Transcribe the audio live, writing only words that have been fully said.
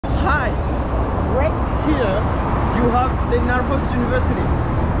here you have the Narxoz University,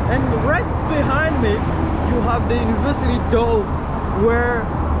 and right behind me you have the university door where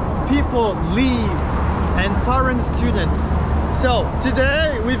people live and foreign students. So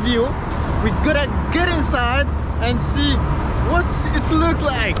today with you we're gonna get inside and see what it looks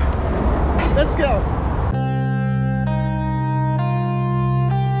like. Let's go.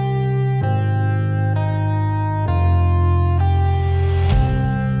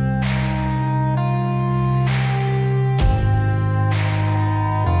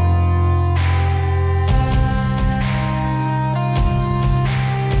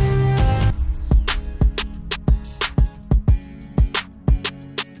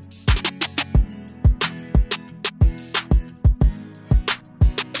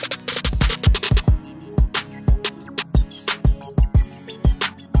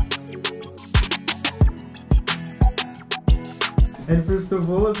 And first of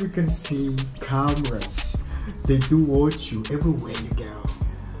all, as you can see, cameras. They do watch you everywhere you go.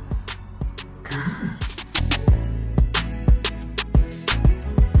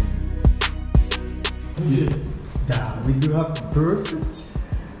 Yeah, we do have breakfast.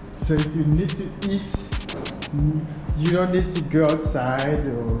 So if you need to eat, you don't need to go outside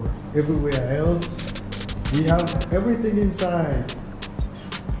or everywhere else. We have everything inside.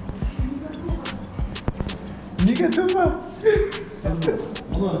 니가 봐.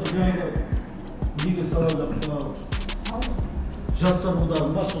 неге салады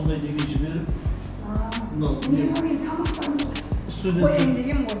жастардан ба сондай неге жіберіп Кояйын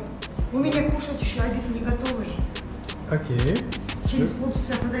деген ғой. У меня кушать еще обед не готовы же. Окей. Через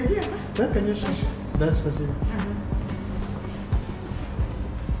полчаса подойди, а? Да, конечно. Да, спасибо.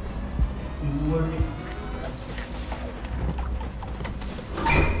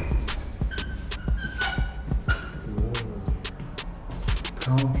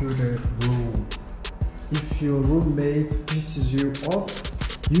 Computer room. If your roommate pisses you off,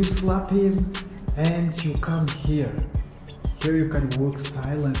 you slap him and you come here. Here you can work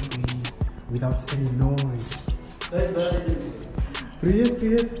silently without any noise. Привет,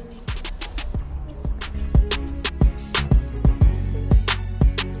 привет.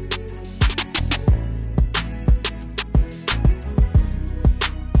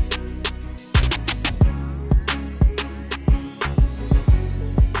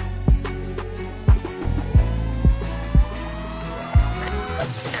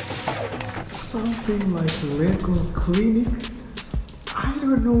 Something like a local clinic. I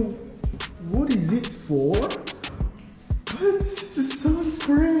don't know what is it for, but it sounds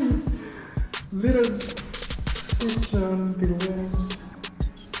great. Let us switch on the lamps.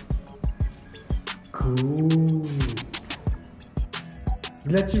 Cool.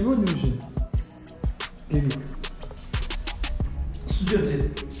 Для чего нужен клиник?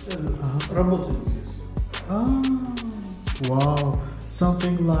 Студенты работают здесь. Wow.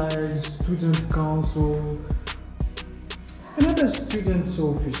 Something like student council, another student's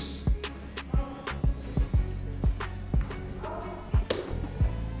office.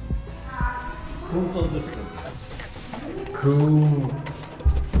 Cool.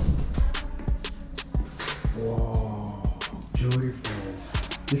 Wow, beautiful.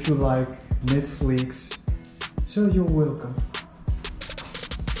 If you like Netflix, so you're welcome.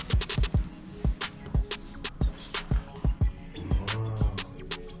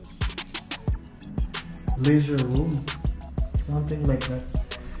 Leisure room, something like that.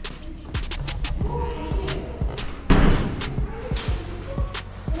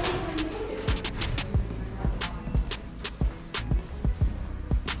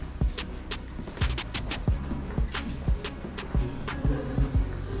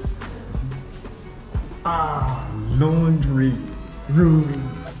 Laundry room.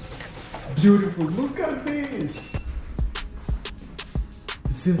 Beautiful, look at this.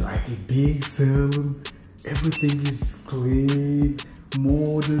 It seems like a big salon. Everything is clean,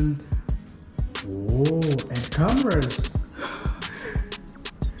 modern. Whoa, and cameras.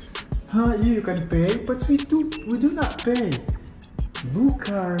 Here you can pay, but we do not pay. Look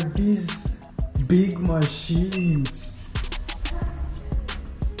at these big machines.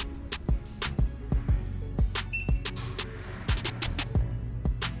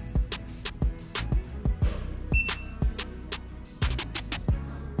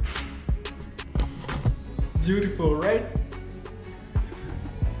 Beautiful, right?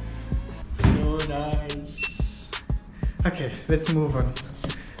 So nice. Okay, let's move on.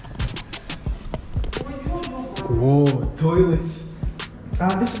 Whoa, toilets.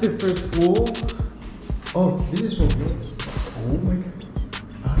 This is the first floor. Oh, this is for girls. Oh my god.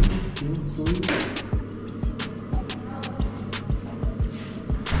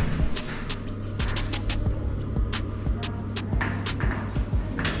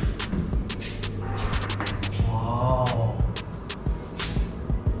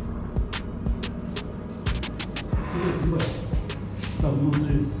 Там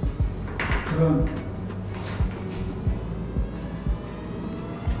внутри кран.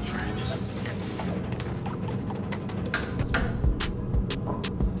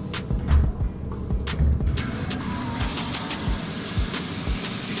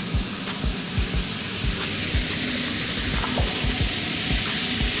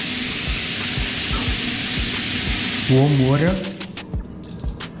 Warm water.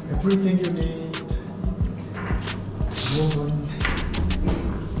 Everything you need. Warm.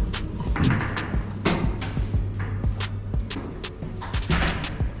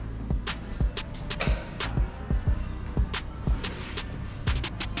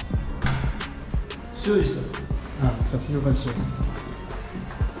 Все есть. Спасибо большое.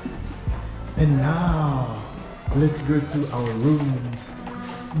 And now, let's go to our rooms.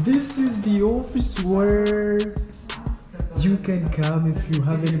 This is the office where you can come if you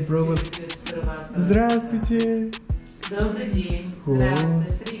have any problem. Здравствуйте. Добрый день. О.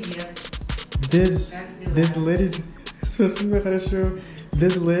 Здравствуй, привет. This ladies, спасибо, хорошо.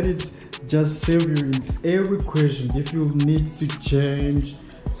 This ladies just save you in every question. If you need to change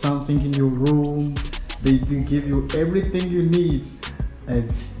something in your room, they do give you everything you need,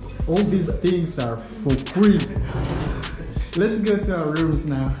 and all these things are for free. Let's go to our rooms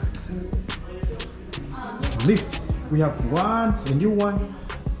now. Lift. We have one, a new one,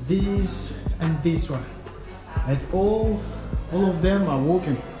 this and this one. And all of them are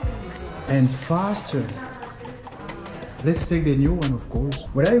working and faster. Let's take the new one, of course.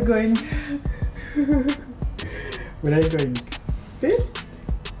 Where are you going? Where are you going? Fifth?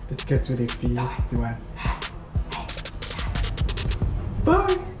 Let's go to the fifth one.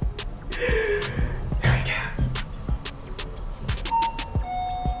 Bye. Here we go.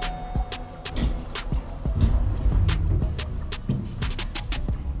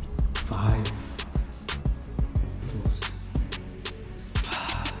 Five.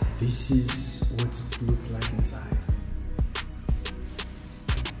 This is what it looks like inside.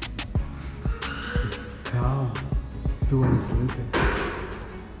 It's calm. Everyone is sleeping.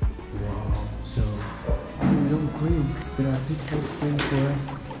 Wow. So we don't clean. There are people clean for us.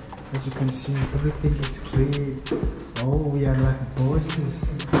 As you can see, everything is clean. Oh, we are like bosses.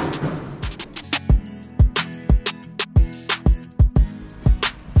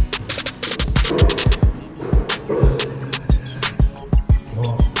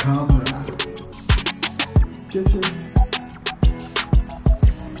 Wow, camera. Kitchen.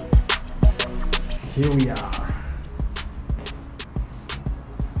 Here we are.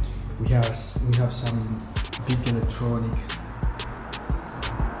 We have some big electronic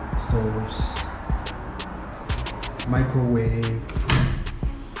stoves, microwave,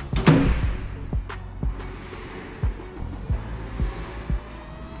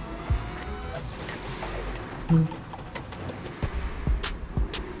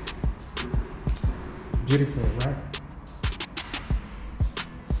 beautiful, right?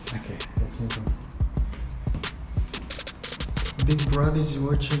 Okay, let's move on. Big brother is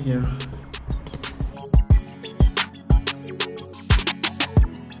watching here.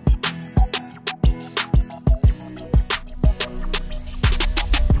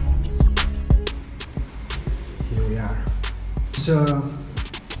 Here we are. So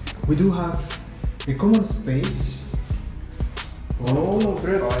we do have a common space. Oh,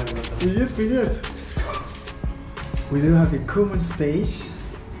 привет, привет. We do have a common space.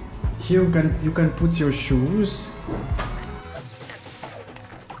 Here you can put your shoes.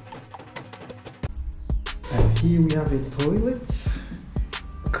 And here we have a toilet,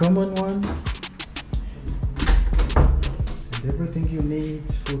 common one. And everything you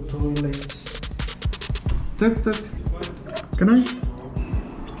need for toilets. Tuck tuck. Can I?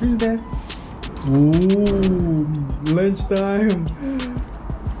 Who's there? Ooh, lunchtime.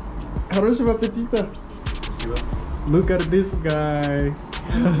 Хорошего аппетита. Look at this guy.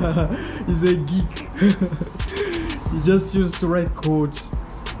 He's a geek. He just used to write codes.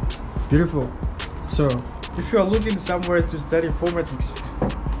 Beautiful. So, if you are looking somewhere to study informatics,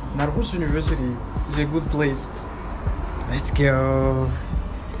 Narxoz University is a good place. Let's go.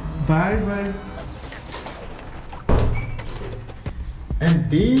 Bye bye. And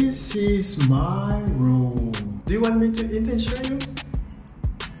this is my room. Do you want me to show you?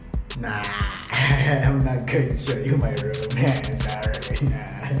 Nah, I'm not going to show you my room. Sorry.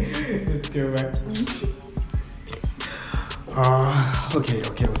 Nah. Let's go back.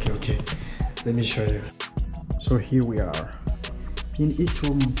 Okay. Let me show you. So here we are. In each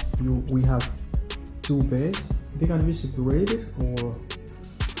room, we have two beds. They can be separated or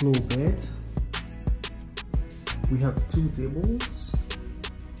floor bed. We have two tables.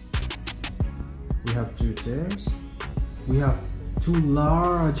 We have two chairs. We have two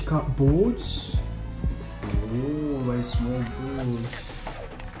large cupboards. Oh, very small booths.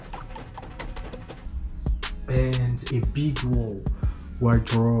 And a big wall.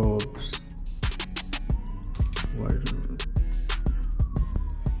 Wardrobes.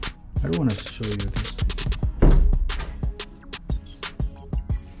 I don't want to show you this.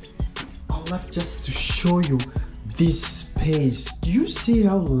 I love just to show you this space. Do you see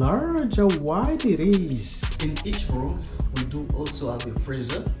how large, how wide it is? In each room, we do also have a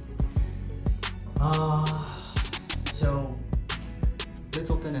freezer. So let's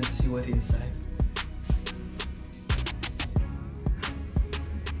open and see what's inside.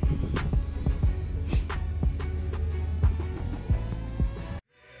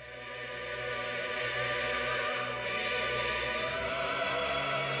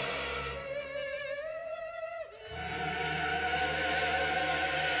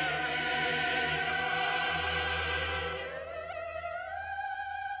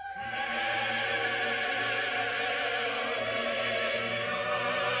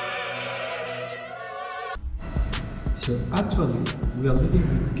 So actually, we are living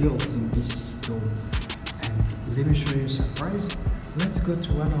with girls in this dorm, and let me show you a surprise. Let's go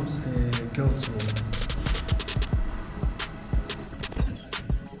to one of the girls' room.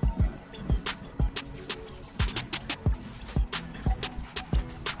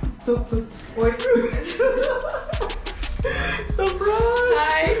 Wait. Surprise!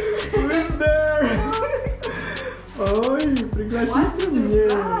 Hi! Who is there? Ой, пригласите мне.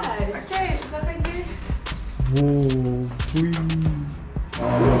 Окей, заходи. Whoa,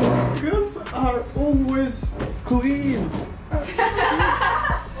 girls are always clean.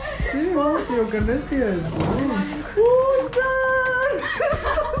 See what you can Who's there?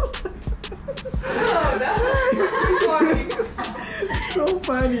 So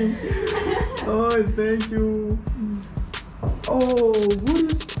funny. Oh, thank you. Oh,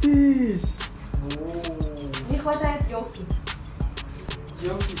 what is this? Не хватает елки.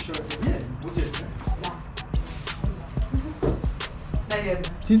 Елки еще нет, будет.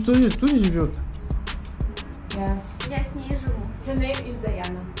 Наверное. Ты кто живет? Я с ней живу. Her name is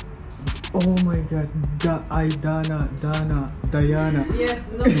Diana. Oh my god, Diana. Yes,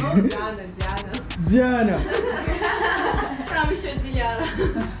 no, Diana. Diana. Там еще Диляра.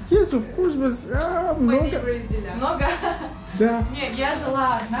 Yes, of course, but много. Много? Да. Не, я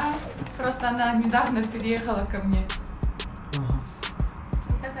жила одна, просто она недавно переехала ко мне. Ага.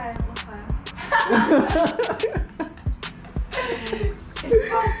 Такая плохая.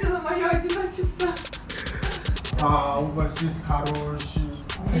 Испортила мое одиночество. А у вас есть хороший.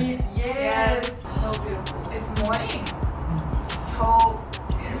 Yes. So beautiful. It's morning. So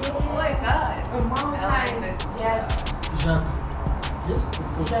beautiful. Oh my god. A mountain. Yes. Жак. Есть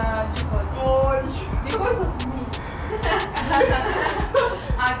кто-то? Да, чего? Ой. Because of me.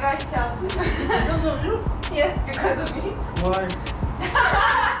 Ага, сейчас. Because of you? Yes, because of me. Why?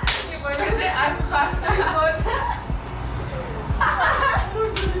 Не скажи, I'm hot.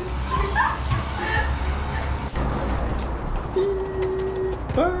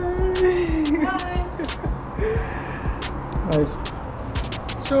 Bye. Nice.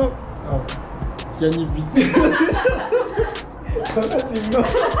 So, я не видел.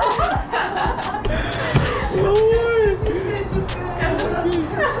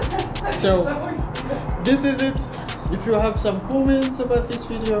 So, this is it. If you have some comments about this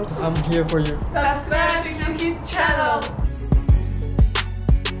video, I'm here for you. Subscribe to his channel.